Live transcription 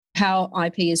how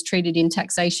IP is treated in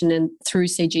taxation and through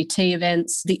CGT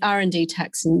events, the R&D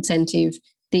tax incentive,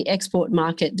 the Export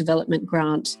Market Development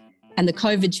Grant, and the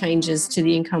COVID changes to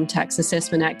the Income Tax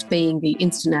Assessment Act being the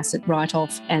instant asset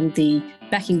write-off and the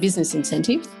backing business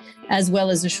incentive, as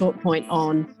well as a short point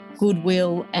on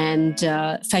goodwill and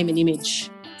fame and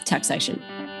image taxation.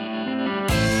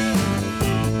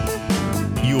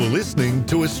 You're listening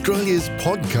to Australia's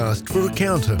podcast for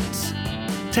accountants,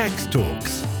 Tax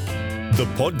Talks, the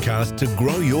podcast to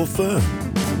grow your firm.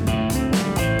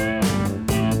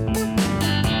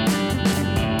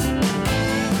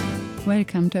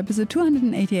 Welcome to episode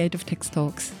 288 of Tax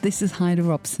Talks. This is Heide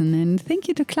Robson, and thank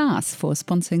you to Class for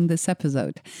sponsoring this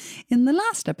episode. In the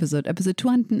last episode, episode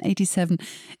 287,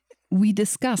 we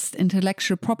discussed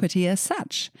intellectual property as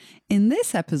such. In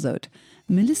this episode,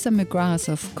 Melissa McGrath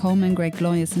of Coleman Gregg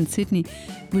Lawyers in Sydney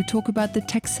will talk about the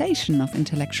taxation of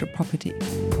intellectual property.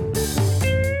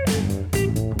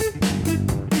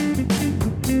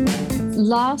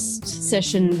 Last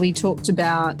session, we talked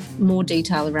about more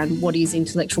detail around what is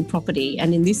intellectual property.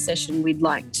 And in this session, we'd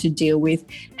like to deal with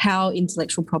how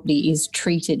intellectual property is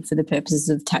treated for the purposes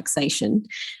of taxation.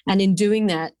 And in doing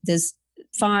that, there's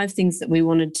five topics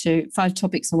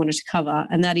I wanted to cover.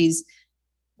 And that is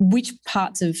which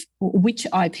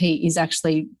IP is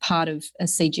actually part of a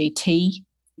CGT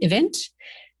event,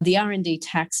 the R&D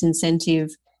tax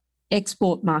incentive,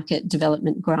 export market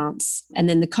development grants, and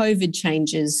then the COVID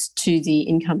changes to the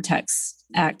Income Tax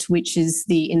Act, which is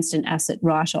the instant asset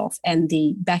write-off and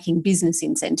the backing business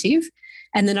incentive.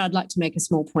 And then I'd like to make a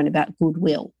small point about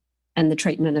goodwill and the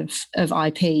treatment of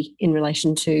IP in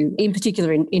relation to, in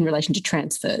particular, in relation to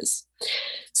transfers.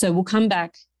 So we'll come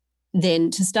back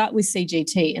then to start with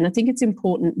CGT. And I think it's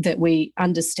important that we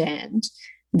understand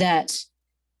that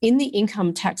in the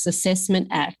Income Tax Assessment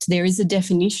Act, there is a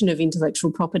definition of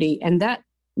intellectual property, and that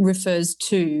refers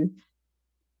to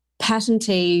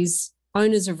patentees,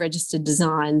 owners of registered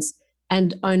designs,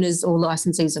 and owners or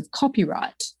licensees of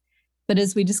copyright. But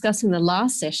as we discussed in the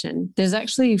last session, there's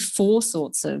actually four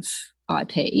sorts of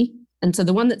IP. And so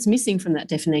the one that's missing from that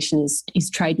definition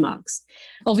is trademarks.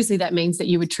 Obviously, that means that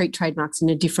you would treat trademarks in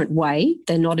a different way.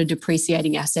 They're not a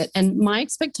depreciating asset. And my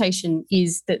expectation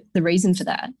is that the reason for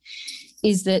that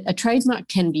is that a trademark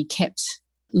can be kept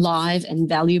live and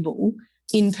valuable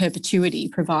in perpetuity,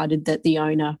 provided that the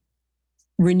owner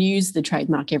renews the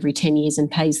trademark every 10 years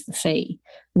and pays the fee.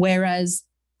 Whereas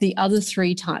the other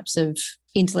three types of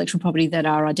intellectual property that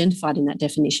are identified in that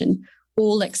definition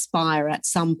all expire at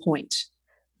some point.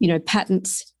 You know,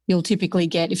 patents, you'll typically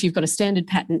get, if you've got a standard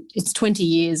patent, it's 20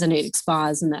 years and it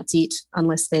expires and that's it,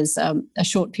 unless there's a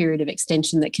short period of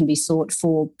extension that can be sought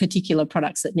for particular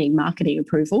products that need marketing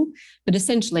approval. But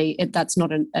essentially, that's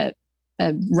not a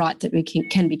right that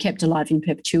can be kept alive in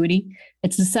perpetuity.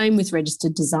 It's the same with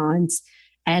registered designs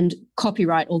and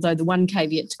copyright, although the one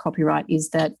caveat to copyright is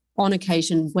that on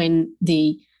occasion when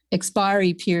the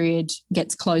expiry period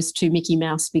gets close to Mickey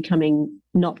Mouse becoming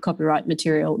not copyright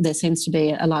material, there seems to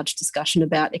be a large discussion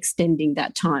about extending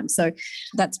that time. So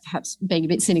that's perhaps being a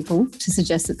bit cynical to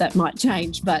suggest that that might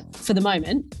change. But for the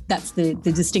moment, that's the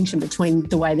distinction between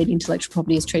the way that intellectual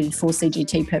property is treated for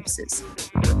CGT purposes.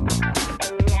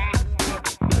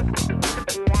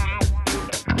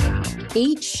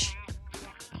 Each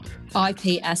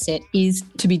IP asset is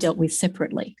to be dealt with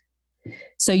separately.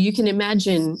 So you can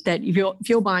imagine that if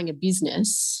you're buying a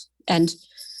business, and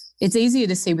it's easier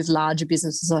to see with larger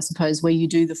businesses, I suppose, where you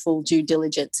do the full due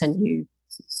diligence and you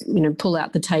pull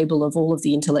out the table of all of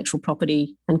the intellectual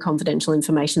property and confidential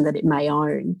information that it may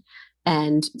own.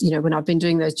 And, when I've been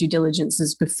doing those due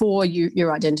diligences before,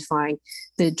 you're identifying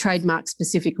the trademark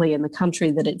specifically and the country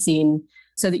that it's in,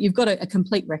 so that you've got a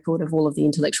complete record of all of the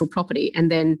intellectual property. And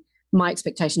then my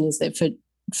expectation is that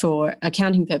for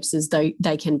accounting purposes,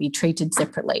 they can be treated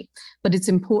separately. But it's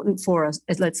important for us,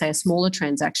 let's say a smaller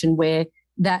transaction where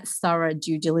that thorough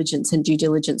due diligence and due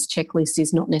diligence checklist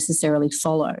is not necessarily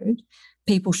followed.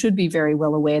 People should be very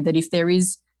well aware that if there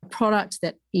is a product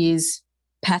that is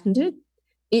patented,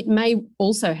 it may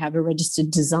also have a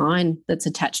registered design that's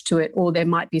attached to it, or there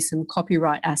might be some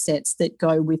copyright assets that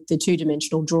go with the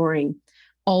two-dimensional drawing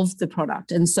of the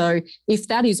product. And so if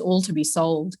that is all to be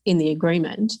sold in the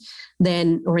agreement,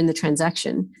 then, or in the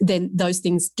transaction, then those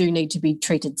things do need to be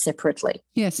treated separately.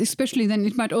 Yes, especially then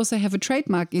it might also have a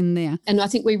trademark in there. And I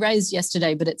think we raised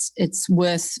yesterday, but it's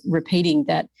worth repeating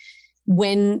that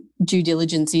when due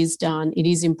diligence is done, it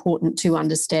is important to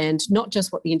understand not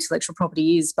just what the intellectual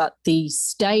property is, but the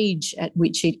stage at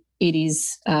which it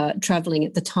is travelling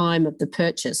at the time of the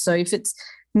purchase. So if it's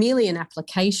merely an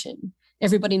application,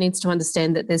 everybody needs to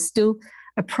understand that there's still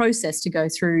a process to go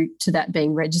through to that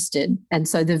being registered. And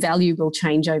so the value will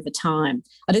change over time.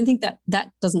 I don't think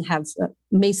that doesn't have,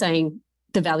 me saying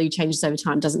the value changes over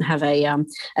time doesn't have a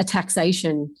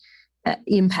taxation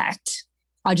impact.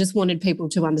 I just wanted people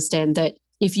to understand that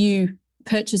if you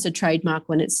purchase a trademark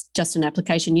when it's just an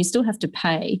application, you still have to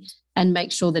pay and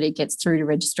make sure that it gets through to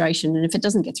registration. And if it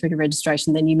doesn't get through to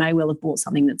registration, then you may well have bought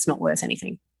something that's not worth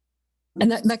anything.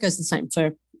 And that goes the same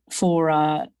for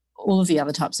all of the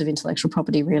other types of intellectual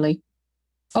property, really.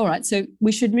 All right, so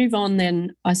we should move on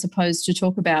then, I suppose, to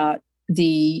talk about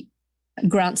the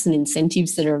grants and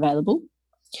incentives that are available.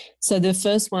 So the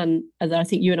first one that I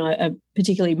think you and I are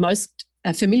particularly most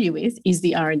familiar with is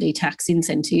the R&D tax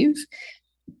incentive,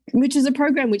 which is a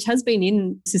program which has been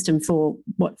in the system for,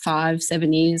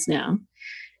 5-7 years now,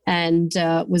 and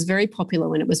was very popular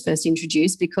when it was first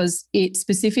introduced because it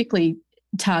specifically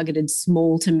targeted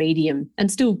small to medium,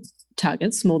 and still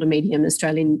targets small to medium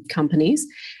Australian companies,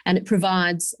 and it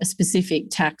provides a specific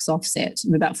tax offset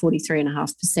of about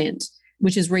 43.5%,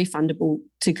 which is refundable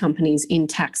to companies in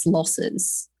tax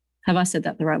losses. Have I said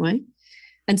that the right way?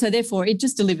 And so therefore it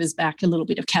just delivers back a little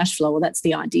bit of cash flow, or that's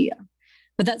the idea.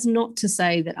 But that's not to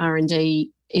say that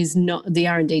the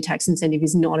R&D tax incentive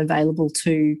is not available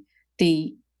to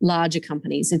the larger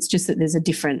companies. It's just that there's a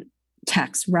different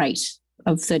tax rate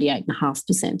of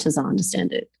 38.5%, as I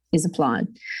understand it, is applied.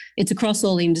 It's across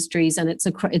all industries, and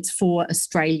it's for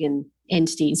Australian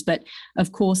entities. But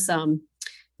of course,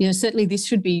 certainly this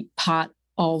should be part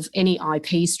of any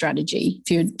IP strategy.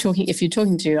 If you're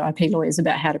talking to IP lawyers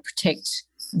about how to protect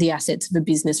the assets of a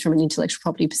business from an intellectual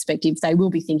property perspective, they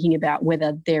will be thinking about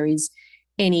whether there is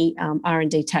any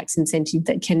R&D tax incentive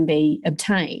that can be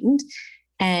obtained.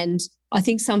 And I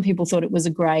think some people thought it was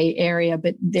a grey area,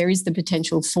 but there is the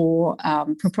potential for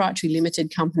proprietary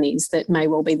limited companies that may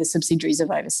well be the subsidiaries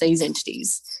of overseas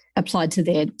entities applied to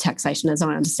their taxation, as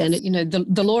I understand it.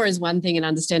 The law is one thing, and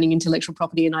understanding intellectual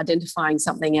property and identifying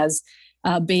something as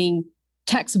being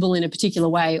taxable in a particular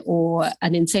way or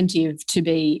an incentive to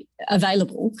be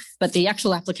available, but the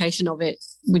actual application of it,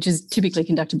 which is typically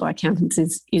conducted by accountants,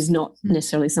 is not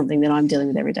necessarily something that I'm dealing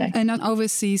with every day. And an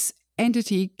overseas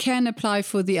entity can apply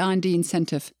for the R&D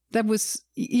incentive. That was,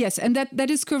 yes, and that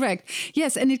is correct.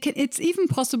 Yes, and it's even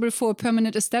possible for a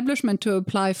permanent establishment to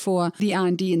apply for the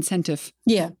R&D incentive.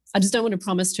 Yeah, I just don't want to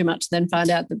promise too much, then find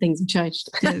out that things have changed.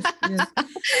 Yes.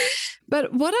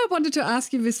 But what I wanted to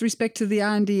ask you with respect to the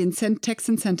R&D tax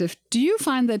incentive, do you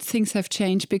find that things have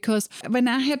changed? Because when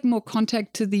I had more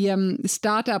contact to the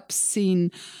startup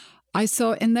scene, I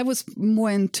saw, and that was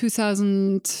more in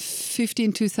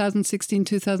 2015, 2016,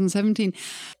 2017,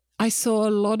 I saw a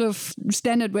lot of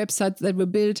standard websites that were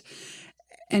built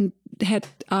and had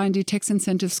R&D tax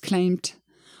incentives claimed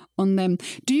on them.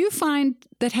 Do you find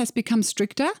that has become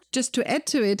stricter? Just to add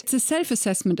to it, it's a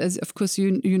self-assessment, as of course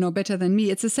you know better than me.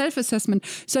 It's a self-assessment,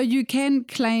 so you can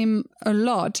claim a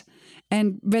lot,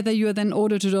 and whether you're then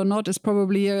audited or not is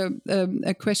probably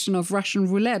a question of Russian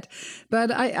roulette.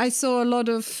 But I saw a lot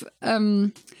of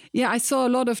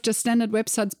just standard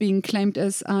websites being claimed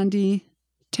as R&D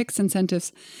tax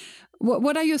incentives.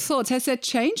 What are your thoughts? Has that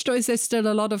changed, or is there still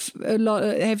a lot?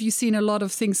 Have you seen a lot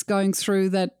of things going through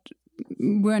that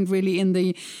weren't really in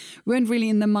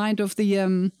the mind of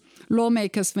the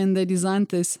lawmakers when they designed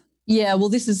this? Yeah, well,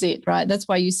 this is it, right? That's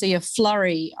why you see a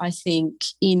flurry, I think,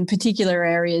 in particular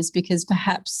areas, because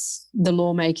perhaps the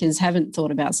lawmakers haven't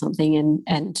thought about something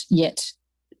and yet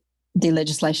the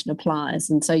legislation applies.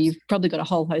 And so you've probably got a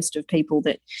whole host of people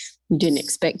that you didn't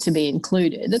expect to be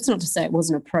included. That's not to say it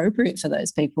wasn't appropriate for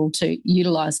those people to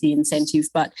utilise the incentive,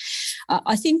 but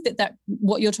I think that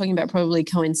what you're talking about probably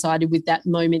coincided with that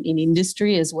moment in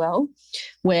industry as well,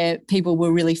 where people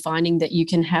were really finding that you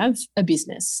can have a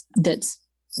business that's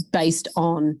based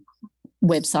on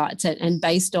websites and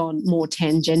based on more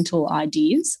tangential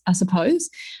ideas, I suppose.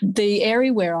 The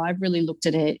area where I've really looked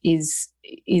at it is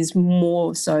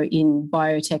more so in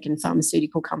biotech and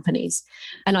pharmaceutical companies.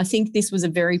 And I think this was a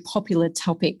very popular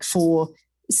topic for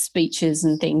speeches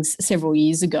and things several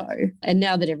years ago. And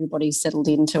now that everybody's settled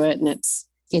into it and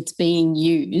it's being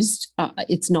used,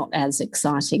 it's not as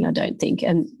exciting, I don't think.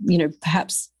 And,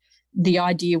 perhaps the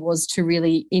idea was to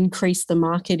really increase the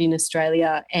market in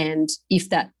Australia. And if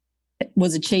that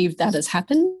was achieved, that has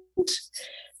happened.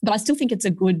 But I still think it's a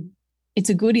good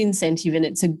incentive, and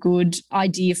it's a good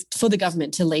idea for the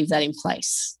government to leave that in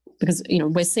place, because,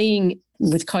 we're seeing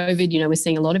with COVID, we're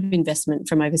seeing a lot of investment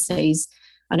from overseas.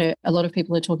 I know a lot of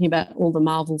people are talking about all the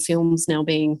Marvel films now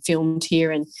being filmed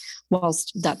here, and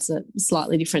whilst that's a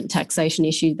slightly different taxation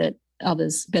issue that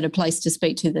others better placed to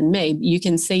speak to than me, you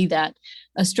can see that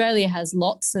Australia has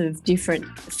lots of different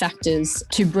factors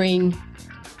to bring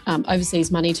overseas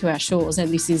money to our shores,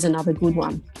 and this is another good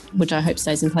one, which I hope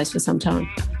stays in place for some time.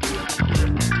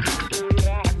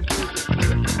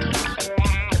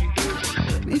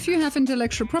 If you have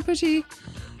intellectual property,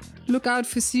 look out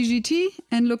for CGT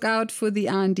and look out for the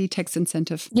R&D tax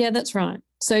incentive. Yeah, that's right.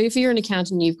 So if you're an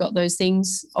accountant, you've got those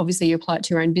things. Obviously, you apply it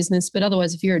to your own business. But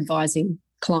otherwise, if you're advising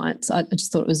clients, I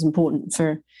just thought it was important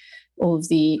for all of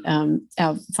the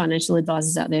our financial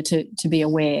advisors out there to be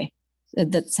aware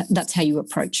that that's how you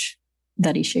approach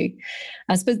that issue.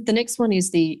 I suppose the next one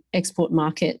is the Export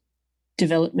Market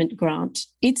Development Grant.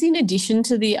 It's in addition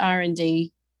to the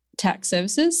R&D tax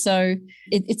services. So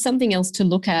it's something else to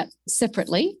look at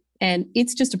separately. And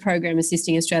it's just a program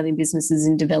assisting Australian businesses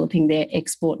in developing their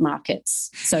export markets.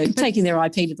 So taking their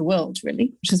IP to the world,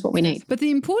 really, which is what we need. But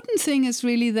the important thing is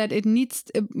really that it needs,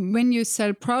 when you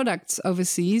sell products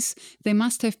overseas, they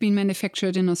must have been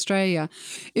manufactured in Australia.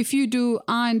 If you do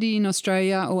R&D in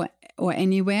Australia or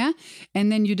anywhere,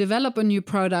 and then you develop a new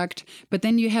product, but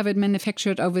then you have it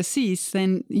manufactured overseas,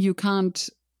 then you can't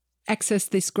access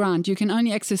this grant. You can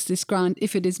only access this grant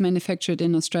if it is manufactured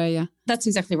in Australia. That's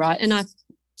exactly right. And I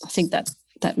think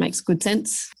that makes good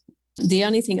sense. The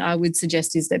only thing I would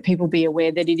suggest is that people be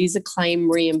aware that it is a claim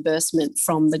reimbursement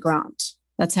from the grant.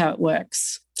 That's how it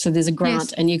works. So there's a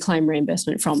grant and you claim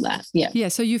reimbursement from that. Yeah. Yeah.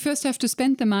 So you first have to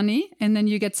spend the money and then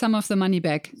you get some of the money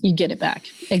back. You get it back.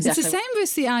 Exactly. It's the same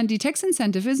with the R&D tax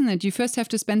incentive, isn't it? You first have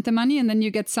to spend the money and then you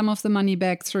get some of the money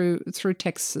back through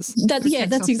taxes.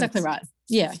 That's exactly right.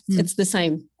 Yeah. It's the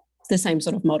same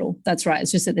sort of model. That's right.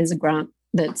 It's just that there's a grant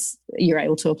that's you're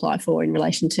able to apply for in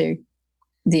relation to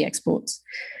the exports.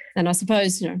 And I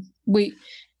suppose,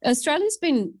 Australia's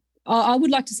been, I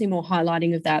would like to see more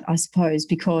highlighting of that, I suppose,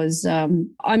 because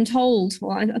I'm told,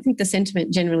 I think the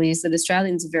sentiment generally is that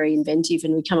Australians are very inventive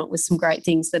and we come up with some great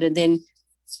things that are then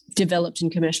developed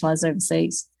and commercialised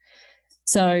overseas.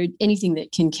 So anything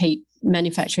that can keep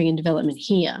manufacturing and development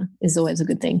here is always a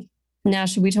good thing. Now,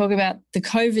 should we talk about the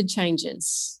COVID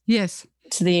changes? Yes.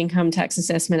 To the Income Tax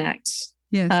Assessment Act?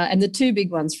 Yes. And the two big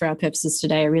ones for our purposes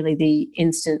today are really the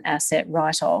instant asset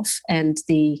write-off and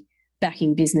the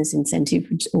backing business incentive,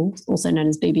 which is also known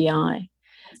as BBI.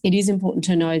 It is important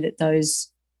to know that those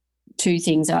two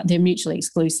things they're mutually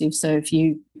exclusive. So if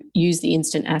you use the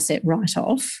instant asset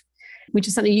write-off, which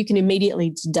is something you can immediately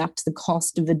deduct the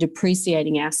cost of a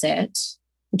depreciating asset,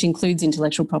 which includes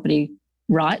intellectual property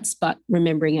rights, but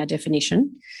remembering our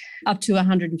definition, up to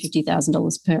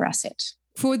 $150,000 per asset.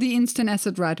 For the instant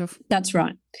asset write-off. That's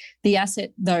right. The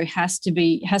asset, though, has to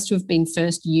have been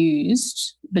first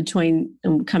used between,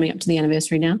 coming up to the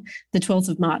anniversary now, the 12th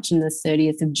of March and the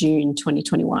 30th of June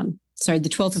 2021. Sorry, the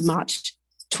 12th of March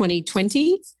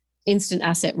 2020, instant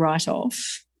asset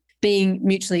write-off being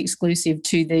mutually exclusive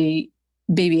to the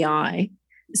BBI.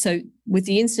 So with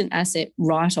the instant asset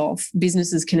write-off,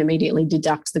 businesses can immediately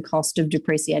deduct the cost of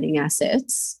depreciating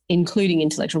assets, including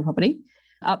intellectual property,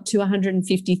 up to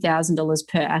 $150,000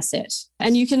 per asset.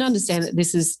 And you can understand that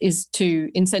this is to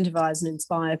incentivise and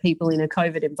inspire people in a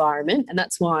COVID environment. And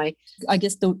that's why I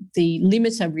guess the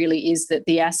limiter really is that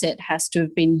the asset has to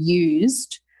have been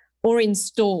used or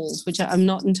installed, which I'm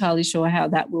not entirely sure how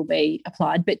that will be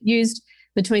applied, but used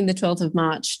between the 12th of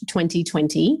March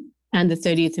 2020 and the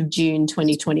 30th of June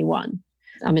 2021.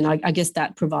 I mean, I guess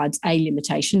that provides a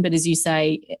limitation, but as you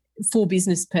say, for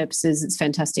business purposes, it's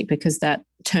fantastic because that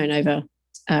turnover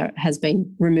has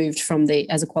been removed from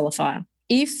as a qualifier.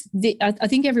 I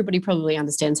think everybody probably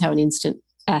understands how an instant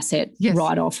asset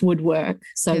write-off would work,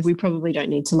 so we probably don't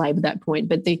need to labour that point.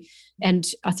 And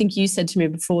I think you said to me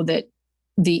before that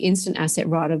the instant asset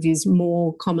write-off is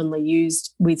more commonly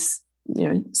used with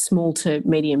small to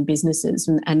medium businesses,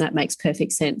 and that makes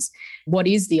perfect sense. What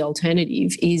is the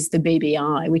alternative is the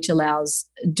BBI, which allows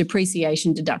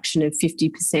depreciation deduction of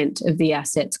 50% of the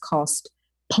asset's cost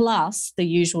plus the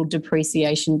usual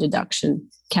depreciation deduction,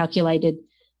 calculated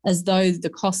as though the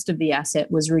cost of the asset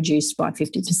was reduced by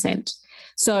 50%.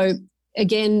 So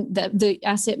again, the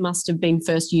asset must have been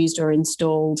first used or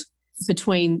installed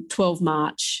between 12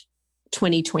 March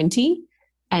 2020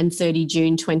 and 30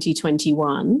 June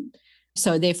 2021.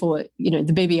 So therefore,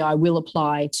 the BBI will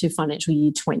apply to financial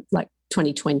year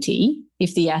 2020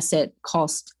 if the asset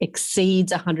cost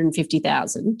exceeds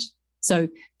 $150,000. So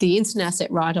the instant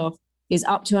asset write-off is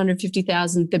up to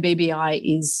 $150,000. The BBI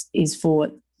is for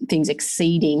things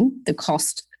exceeding the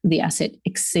cost of the asset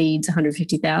exceeds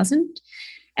 $150,000.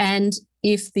 And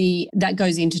if that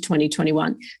goes into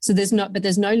 2021. So there's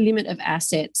no limit of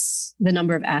assets, the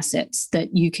number of assets that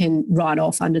you can write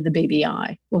off under the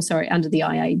BBI, under the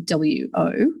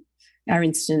IAWO. our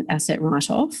instant asset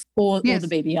write-off or the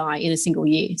BBI in a single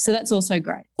year. So that's also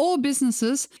great. All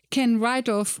businesses can write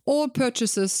off all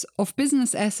purchases of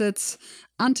business assets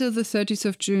until the 30th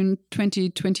of June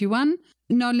 2021.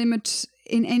 No limit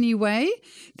in any way.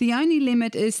 The only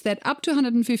limit is that up to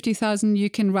 150,000 you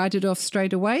can write it off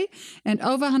straight away, and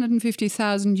over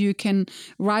 150,000 you can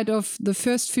write off the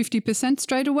first 50%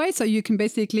 straight away. So you can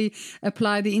basically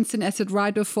apply the instant asset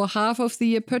write-off for half of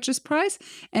the purchase price,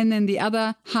 and then the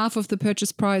other half of the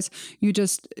purchase price you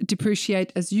just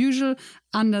depreciate as usual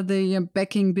under the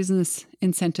backing business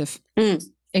incentive.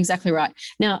 Exactly right.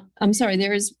 Now, I'm sorry,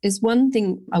 there is one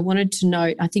thing I wanted to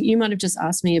note. I think you might have just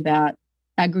asked me about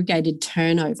aggregated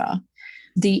turnover.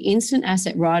 The instant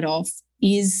asset write-off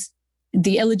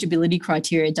the eligibility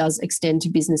criteria does extend to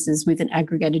businesses with an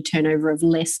aggregated turnover of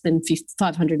less than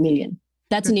 500 million.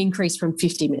 That's an increase from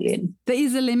 50 million. There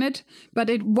is a limit, but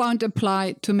it won't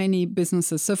apply to many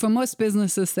businesses. So for most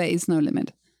businesses, there is no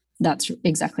limit. That's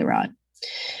exactly right.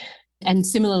 And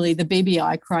similarly, the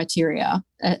BBI criteria,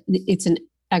 it's an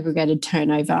aggregated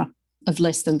turnover of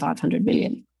less than 500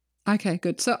 million. Okay,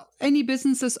 good. So any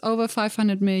businesses over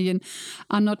 500 million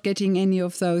are not getting any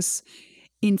of those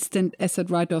instant asset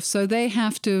write-offs. So they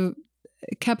have to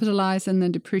capitalize and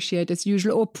then depreciate as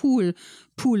usual, or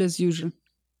pool as usual.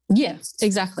 Yeah,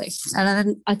 exactly.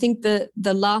 And I think the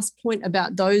last point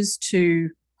about those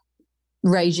two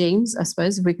regimes, I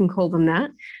suppose, if we can call them that,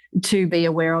 to be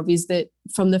aware of is that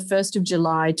from the 1st of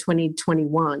July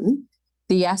 2021,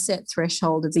 the asset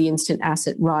threshold of the instant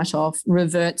asset write-off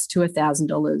reverts to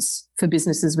 $1,000 for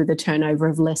businesses with a turnover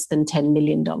of less than $10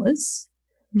 million.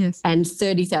 Yes. And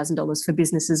 $30,000 for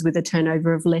businesses with a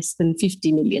turnover of less than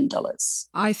 $50 million.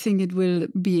 I think it will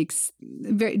be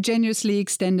very generously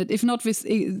extended, if not with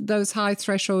those high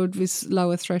thresholds, with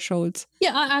lower thresholds.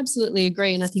 Yeah, I absolutely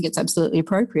agree. And I think it's absolutely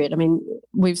appropriate. I mean,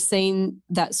 we've seen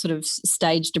that sort of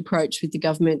staged approach with the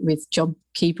government with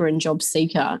JobKeeper and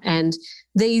JobSeeker. And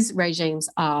these regimes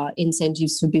are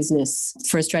incentives for business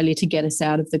for Australia to get us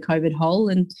out of the COVID hole.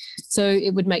 And so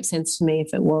it would make sense to me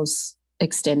if it was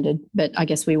extended, but I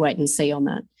guess we wait and see on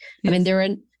that. Yes. I mean,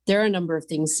 there are a number of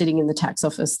things sitting in the tax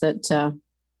office that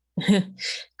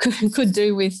could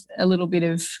do with a little bit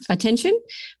of attention,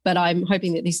 but I'm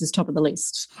hoping that this is top of the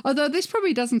list. Although this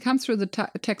probably doesn't come through the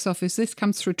tax office, this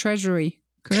comes through Treasury,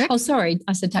 correct? Oh, sorry,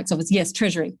 I said tax office. Yes,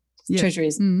 Treasury. Yes. Treasury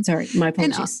is, sorry, my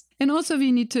apologies. And also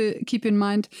we need to keep in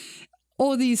mind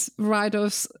all these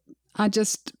write-offs are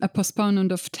just a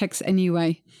postponement of tax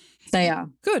anyway. They are.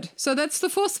 Good. So that's the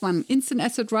fourth one, instant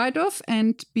asset write-off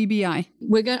and BBI.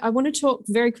 I want to talk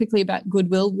very quickly about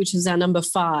goodwill, which is our number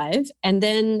 5. And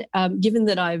then given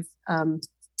that I've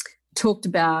talked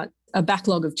about a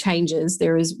backlog of changes,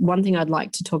 there is one thing I'd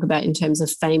like to talk about in terms of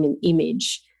fame and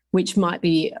image, which might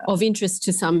be of interest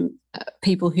to some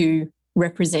people who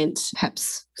represent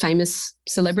perhaps famous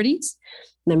celebrities.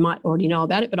 They might already know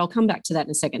about it, but I'll come back to that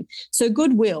in a second. So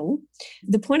goodwill,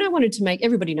 the point I wanted to make,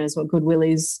 everybody knows what goodwill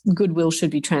is. Goodwill should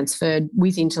be transferred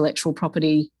with intellectual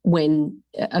property when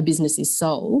a business is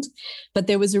sold. But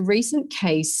there was a recent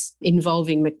case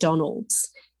involving McDonald's,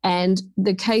 and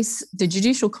the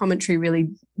judicial commentary really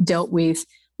dealt with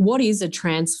what is a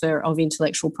transfer of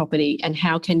intellectual property and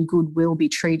how can goodwill be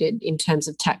treated in terms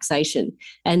of taxation.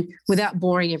 And without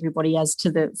boring everybody as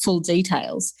to the full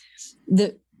details,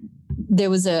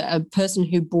 there was a person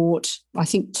who bought, I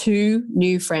think, 2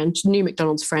 new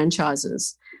McDonald's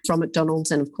franchises from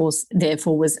McDonald's and, of course,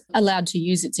 therefore was allowed to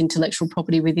use its intellectual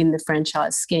property within the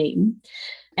franchise scheme.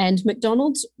 And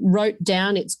McDonald's wrote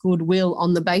down its goodwill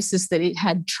on the basis that it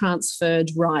had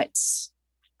transferred rights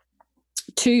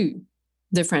to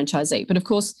the franchisee. But, of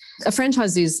course, a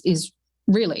franchise is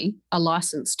really a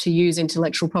license to use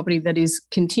intellectual property that is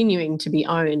continuing to be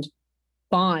owned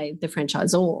by the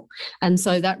franchisor. And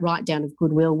so that write down of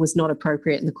goodwill was not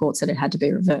appropriate, and the court said it had to be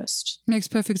reversed. Makes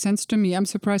perfect sense to me. I'm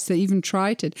surprised they even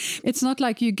tried it. It's not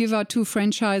like you give out 2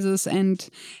 franchises and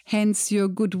hence your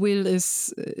goodwill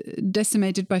is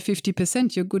decimated by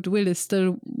 50%. Your goodwill is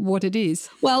still what it is.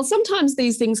 Well, sometimes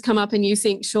these things come up and you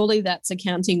think, surely that's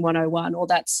accounting 101 or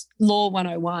that's law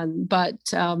 101. But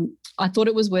I thought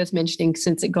it was worth mentioning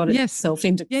since it got itself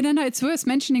into... Yeah, no, it's worth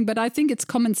mentioning, but I think it's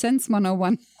common sense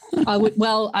 101. I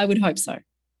would hope so.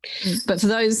 But for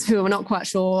those who are not quite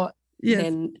sure,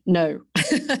 then no.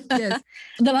 Yes.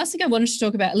 The last thing I wanted to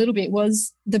talk about a little bit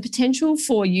was the potential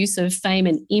for use of fame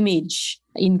and image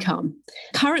income.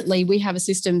 Currently, we have a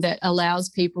system that allows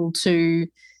people to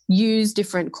use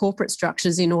different corporate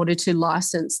structures in order to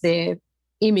license their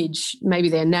image, maybe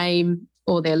their name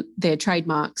or their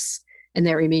trademarks and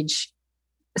their image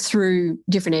through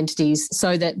different entities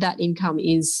so that income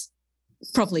is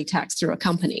properly taxed through a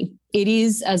company. It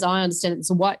is, as I understand it, it's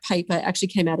a white paper, actually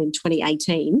came out in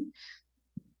 2018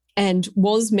 and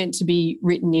was meant to be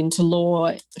written into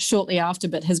law shortly after,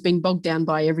 but has been bogged down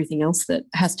by everything else that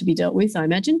has to be dealt with, I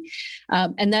imagine.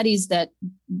 And that is that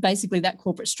basically that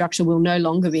corporate structure will no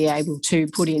longer be able to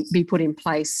be put in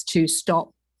place to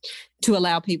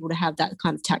allow people to have that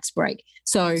kind of tax break.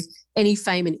 So any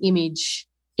fame and image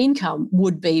income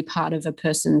would be part of a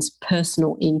person's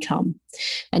personal income.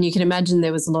 And you can imagine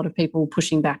there was a lot of people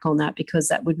pushing back on that because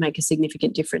that would make a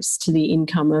significant difference to the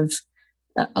income of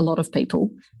a lot of people.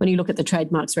 When you look at the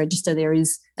trademarks register, there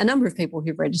is a number of people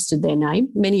who've registered their name.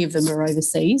 Many of them are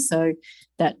overseas, so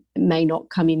that may not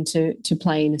come into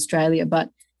play in Australia. But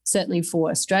certainly for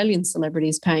Australian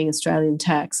celebrities paying Australian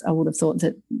tax, I would have thought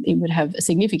that it would have a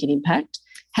significant impact.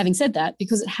 Having said that,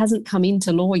 because it hasn't come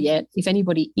into law yet, if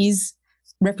anybody is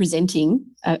representing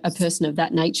a person of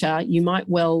that nature, you might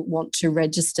well want to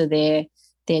register their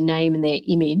name and their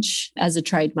image as a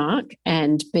trademark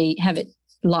and have it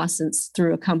licensed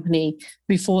through a company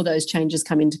before those changes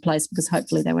come into place, because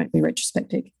hopefully they won't be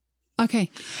retrospective.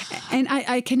 Okay. And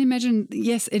I can imagine,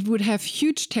 yes, it would have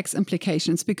huge tax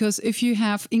implications, because if you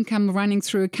have income running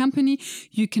through a company,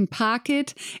 you can park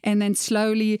it and then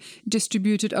slowly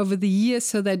distribute it over the years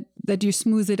so that you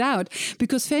smooth it out.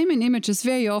 Because fame and image is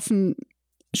very often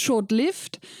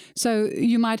short-lived. So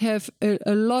you might have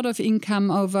a lot of income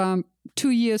over 2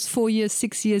 years, 4 years,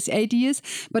 6 years, 8 years,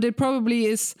 but it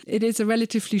is a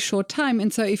relatively short time.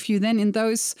 And so if you then in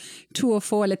those 2 or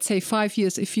 4, let's say 5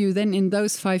 years, if you then in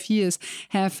those 5 years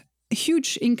have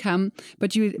huge income,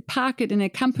 but you park it in a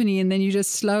company and then you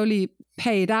just slowly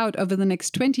pay it out over the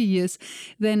next 20 years,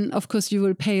 then of course you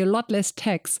will pay a lot less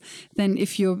tax than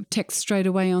if you're taxed straight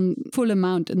away on full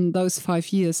amount in those 5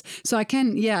 years. So I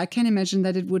can imagine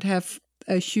that it would have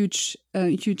a huge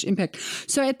impact.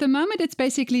 So at the moment, it's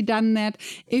basically done that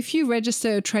if you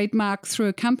register a trademark through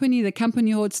a company, the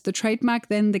company holds the trademark,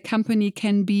 then the company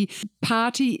can be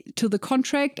party to the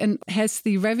contract and has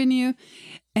the revenue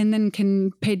and then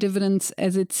can pay dividends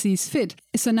as it sees fit.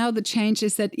 So now the change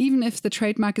is that even if the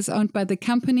trademark is owned by the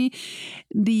company,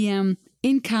 the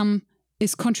income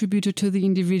is contributed to the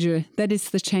individual. That is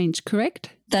the change,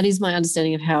 correct? That is my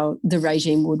understanding of how the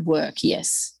regime would work,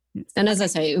 yes. And as I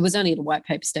say, it was only at a white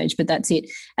paper stage, but that's it.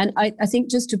 And I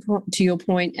think just to your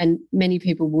point, and many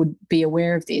people would be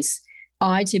aware of this,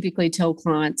 I typically tell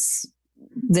clients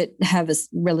that have a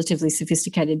relatively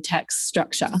sophisticated tax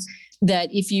structure that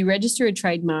if you register a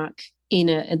trademark in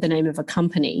the name of a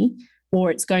company,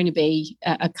 or it's going to be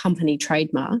a company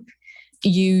trademark,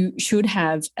 you should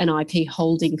have an IP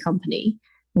holding company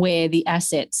where the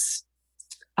assets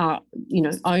are,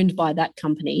 owned by that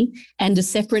company, and a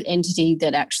separate entity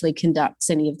that actually conducts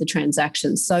any of the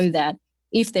transactions, so that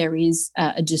if there is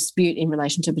a dispute in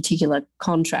relation to a particular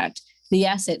contract, the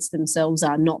assets themselves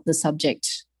are not the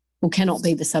subject or cannot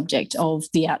be the subject of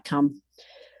the outcome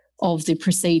of the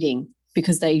proceeding,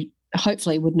 because they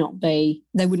hopefully wouldn't be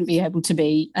able to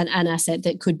be an asset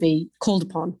that could be called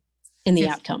upon in the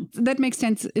outcome. That makes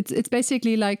sense. It's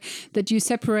basically like that you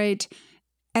separate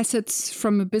assets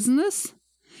from a business,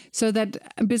 so that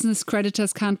business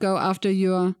creditors can't go after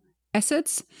your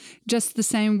assets, just the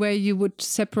same way you would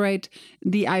separate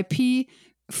the IP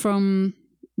from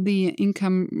the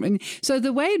income. So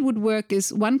the way it would work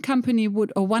is one company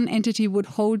one entity would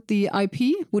hold the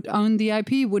IP, would own the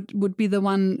IP, would be the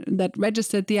one that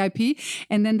registered the IP,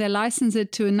 and then they license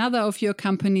it to another of your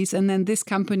companies, and then this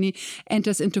company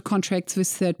enters into contracts with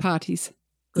third parties.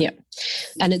 Yeah.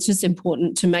 And it's just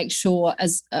important to make sure,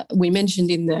 as we mentioned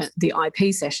in the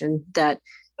IP session, that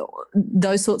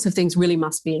those sorts of things really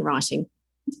must be in writing.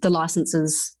 The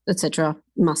licenses, etc.,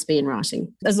 must be in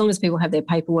writing. As long as people have their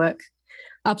paperwork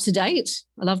up to date.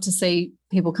 I love to see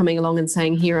people coming along and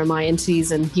saying, here are my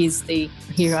entities and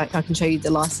here I can show you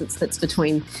the license that's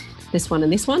between this one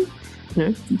and this one.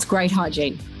 It's great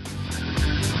hygiene.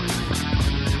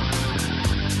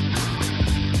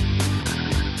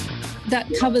 That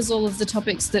covers all of the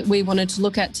topics that we wanted to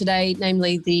look at today,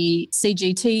 namely the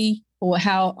CGT, or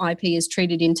how IP is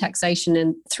treated in taxation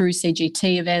and through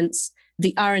CGT events,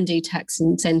 the R&D tax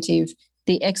incentive,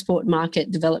 the Export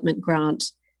Market Development Grant,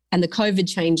 and the COVID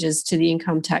changes to the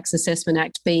Income Tax Assessment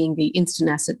Act, being the instant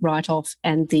asset write-off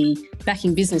and the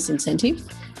backing business incentive,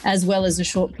 as well as a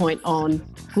short point on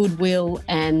goodwill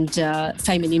and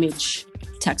fame and image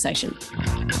taxation.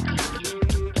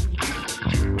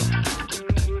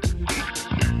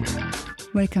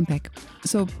 Welcome back.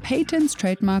 So patents,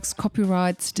 trademarks,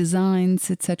 copyrights,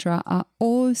 designs, etc. are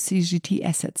all CGT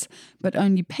assets, but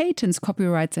only patents,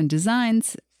 copyrights and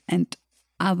designs and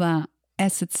other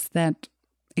assets that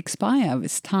expire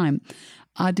with time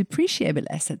are depreciable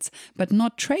assets, but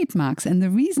not trademarks. And the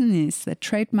reason is that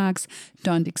trademarks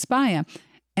don't expire.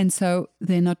 And so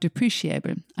they're not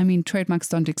depreciable. I mean, trademarks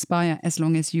don't expire as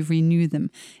long as you renew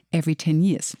them every 10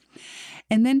 years.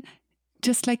 And then,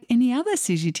 just like any other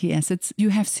CGT assets, you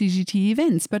have CGT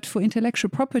events. But for intellectual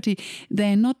property,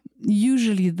 they're not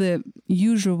usually the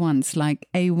usual ones like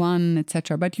A1,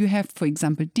 etc. But you have, for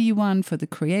example, D1 for the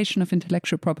creation of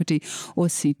intellectual property, or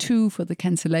C2 for the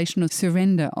cancellation or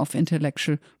surrender of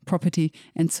intellectual property,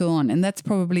 and so on. And that's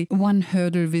probably one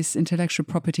hurdle with intellectual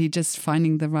property, just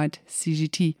finding the right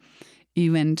CGT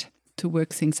event to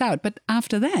work things out. But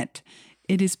after that,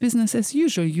 it is business as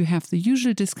usual. You have the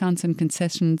usual discounts and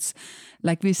concessions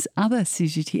like with other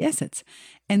CGT assets.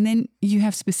 And then you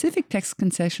have specific tax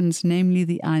concessions, namely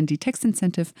the R&D tax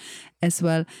incentive, as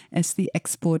well as the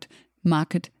export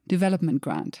market development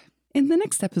grant. In the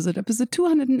next episode, episode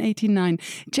 289,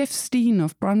 Jeff Steen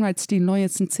of Brown Wright Steen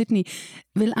Lawyers in Sydney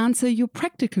will answer your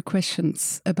practical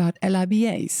questions about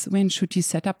LRBAs. When should you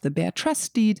set up the bare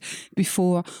trust deed,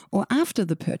 before or after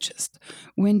the purchase?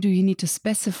 When do you need to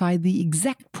specify the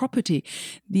exact property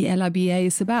the LRBA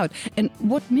is about? And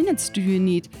what minutes do you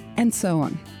need? And so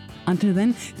on. Until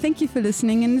then, thank you for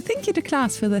listening, and thank you to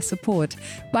class for their support.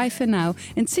 Bye for now,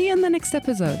 and see you in the next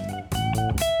episode.